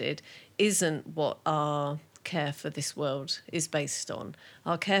is headed isn't what our care for this world is based on.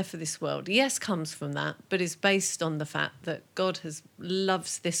 Our care for this world, yes, comes from that, but is based on the fact that God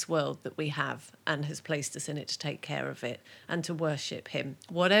loves this world that we have and has placed us in it to take care of it and to worship him,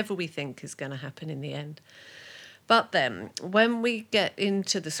 whatever we think is going to happen in the end. But then when we get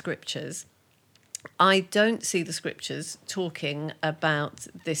into the scriptures, I don't see the scriptures talking about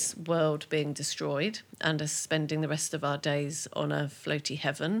this world being destroyed and us spending the rest of our days on a floaty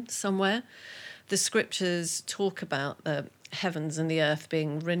heaven somewhere. The scriptures talk about the heavens and the earth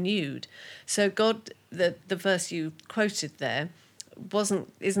being renewed. So God, the verse you quoted there,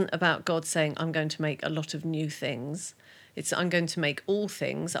 isn't about God saying, I'm going to make a lot of new things. It's I'm going to make all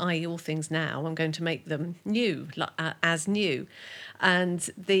things, i.e. all things now, I'm going to make them new, as new. And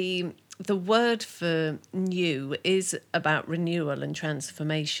the word for new is about renewal and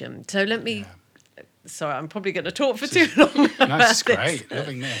transformation. So let me... Yeah. Sorry, I'm probably going to talk for too long. No, it's great.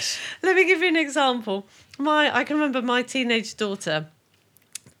 Loving this. Let me give you an example. I can remember my teenage daughter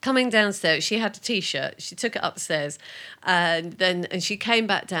coming downstairs. She had a T-shirt. She took it upstairs, and she came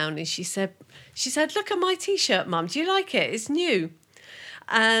back down and she said, "Look at my T-shirt, Mum. Do you like it? It's new."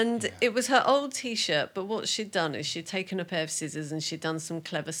 And it was her old T-shirt, but what she'd done is she'd taken a pair of scissors and she'd done some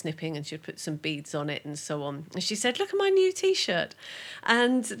clever snipping and she'd put some beads on it and so on. And she said, "Look at my new T-shirt."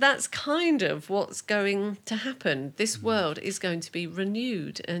 And that's kind of what's going to happen. This world is going to be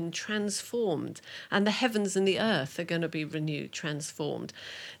renewed and transformed, and the heavens and the earth are going to be renewed, transformed.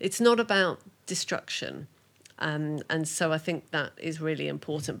 It's not about destruction. And so I think that is really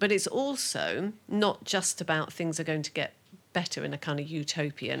important. But it's also not just about things are going to get better in a kind of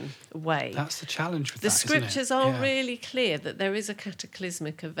utopian way. That's the challenge with the that, scriptures isn't it? are Yeah. really clear that there is a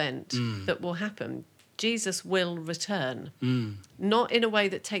cataclysmic event that will happen. Jesus will return, not in a way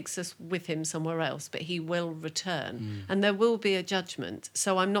that takes us with him somewhere else, but he will return, and there will be a judgment.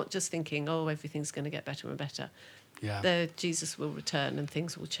 So I'm not just thinking, oh, everything's going to get better and better. Yeah. Jesus will return and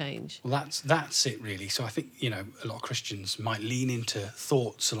things will change. Well, that's it really. So I think, a lot of Christians might lean into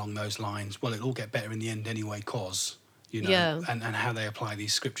thoughts along those lines. Well, it'll all get better in the end anyway, cause, and how they apply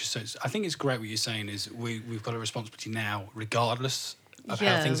these scriptures. So I think it's great what you're saying is we've got a responsibility now, regardless of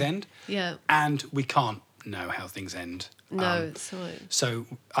how things end. Yeah. And we can't know how things end. No, it's right. So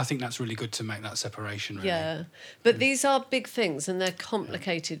I think that's really good to make that separation, really. Yeah. But these are big things and they're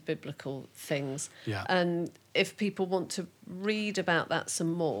complicated biblical things. Yeah. And if people want to read about that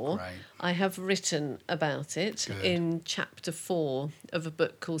some more, Right. I have written about it Good. in chapter 4 of a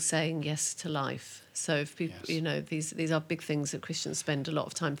book called Saying Yes to Life. So if people, these are big things that Christians spend a lot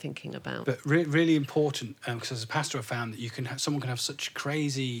of time thinking about. But really important, because as a pastor I've found that someone can have such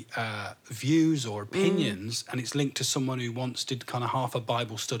crazy views or opinions, and it's linked to someone who once did kind of half a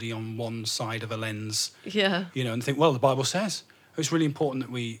Bible study on one side of a lens, Yeah. and think, well, the Bible says. It's really important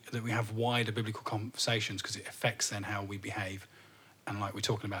that we have wider biblical conversations because it affects then how we behave. And like we're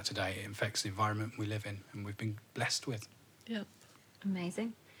talking about today, it affects the environment we live in and we've been blessed with. Yeah.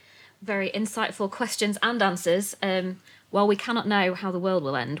 Amazing. Very insightful questions and answers. While we cannot know how the world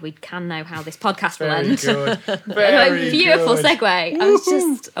will end, we can know how this podcast will end. Good. Very Beautiful good.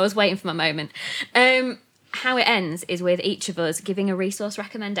 segue. I was waiting for my moment. How it ends is with each of us giving a resource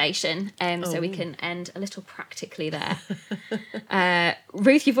recommendation, so we can end a little practically there.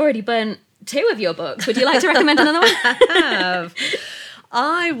 Ruth, you've already burnt 2 of your books. Would you like to recommend another one?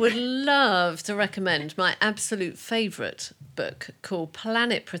 I would love to recommend my absolute favourite book called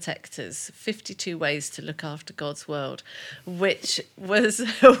Planet Protectors, 52 Ways to Look After God's World, which was...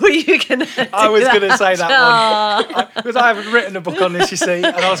 Were you going to... I was going to say that one. Because I haven't written a book on this, you see, and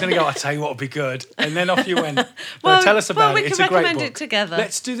I was going to go, I'll tell you what would be good. And then off you went. Tell us about it. It's a great book. We can recommend it together.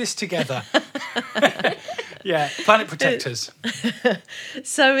 Let's do this together. Yeah, Planet Protectors.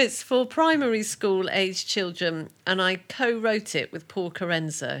 So it's for primary school aged children, and I co-wrote it with Paul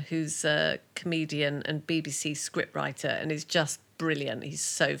Carenza, who's a comedian and BBC scriptwriter, and is just brilliant. He's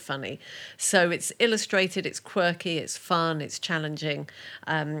so funny. So it's illustrated, it's quirky, it's fun, it's challenging,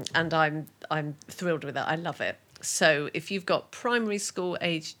 and I'm thrilled with it. I love it. So if you've got primary school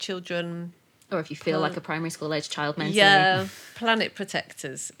aged children, Or if you feel like a primary school age child mentally. yeah, Planet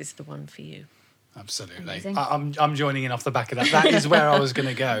Protectors is the one for you. Absolutely. I'm joining in off the back of that. That is where I was going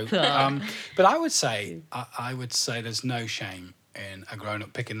to go. But I would say there's no shame in a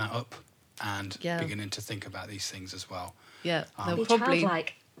grown-up picking that up and beginning to think about these things as well. Yeah, they'll Be probably...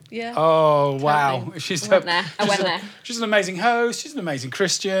 childlike. Yeah. Oh, wow. Totally. She's I went there. She's an amazing host. She's an amazing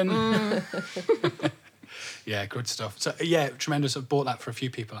Christian. Yeah, good stuff. So, yeah, tremendous. I've bought that for a few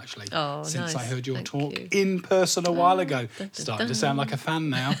people, actually, Oh, since I nice. heard your Thank talk you. in person a while ago. Dun, dun, Starting to dun. sound like a fan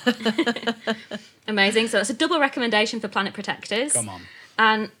now. Amazing. So that's a double recommendation for Planet Protectors. Come on.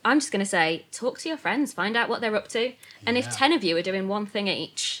 And I'm just going to say, talk to your friends, find out what they're up to. And if Yeah. 10 of you are doing one thing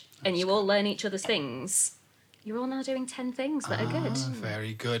each and you all learn each other's things, you're all now doing 10 things that are good.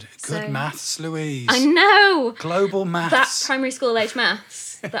 Very good. So- Good maths, Louise. I know! Global maths. That primary school age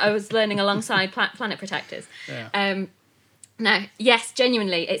maths that I was learning alongside Planet Protectors. Yeah. No, yes,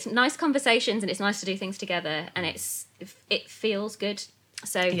 genuinely, it's nice conversations and it's nice to do things together and it feels good.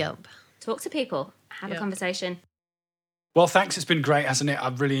 So Yep. talk to people, have a Yep. conversation. Well, thanks. It's been great, hasn't it?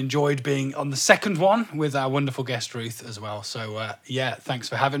 I've really enjoyed being on the second one with our wonderful guest, Ruth, as well. So, yeah, thanks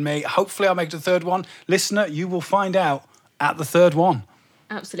for having me. Hopefully I'll make it to the third one. Listener, you will find out at the third one.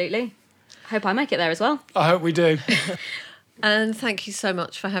 Absolutely. Hope I make it there as well. I hope we do. And thank you so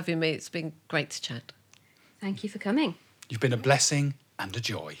much for having me. It's been great to chat. Thank you for coming. You've been a blessing and a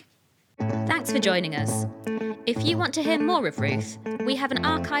joy. Thanks for joining us. If you want to hear more of Ruth, we have an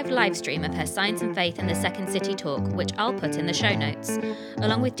archived live stream of her Science and Faith in the Second City talk, which I'll put in the show notes,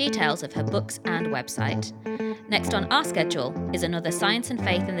 along with details of her books and website. Next on our schedule is another Science and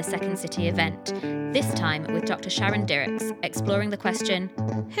Faith in the Second City event, this time with Dr. Sharon Dirks, exploring the question,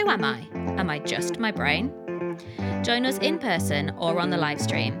 who am I? Am I just my brain? Join us in person or on the live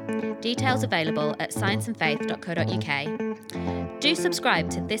stream. Details available at scienceandfaith.co.uk. Do subscribe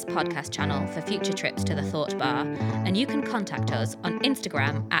to this podcast channel for future trips to the Thought Bar, and you can contact us on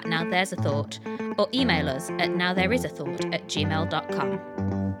Instagram at NowThere'sAThought or email us at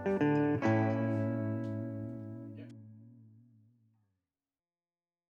nowthereisathought@gmail.com.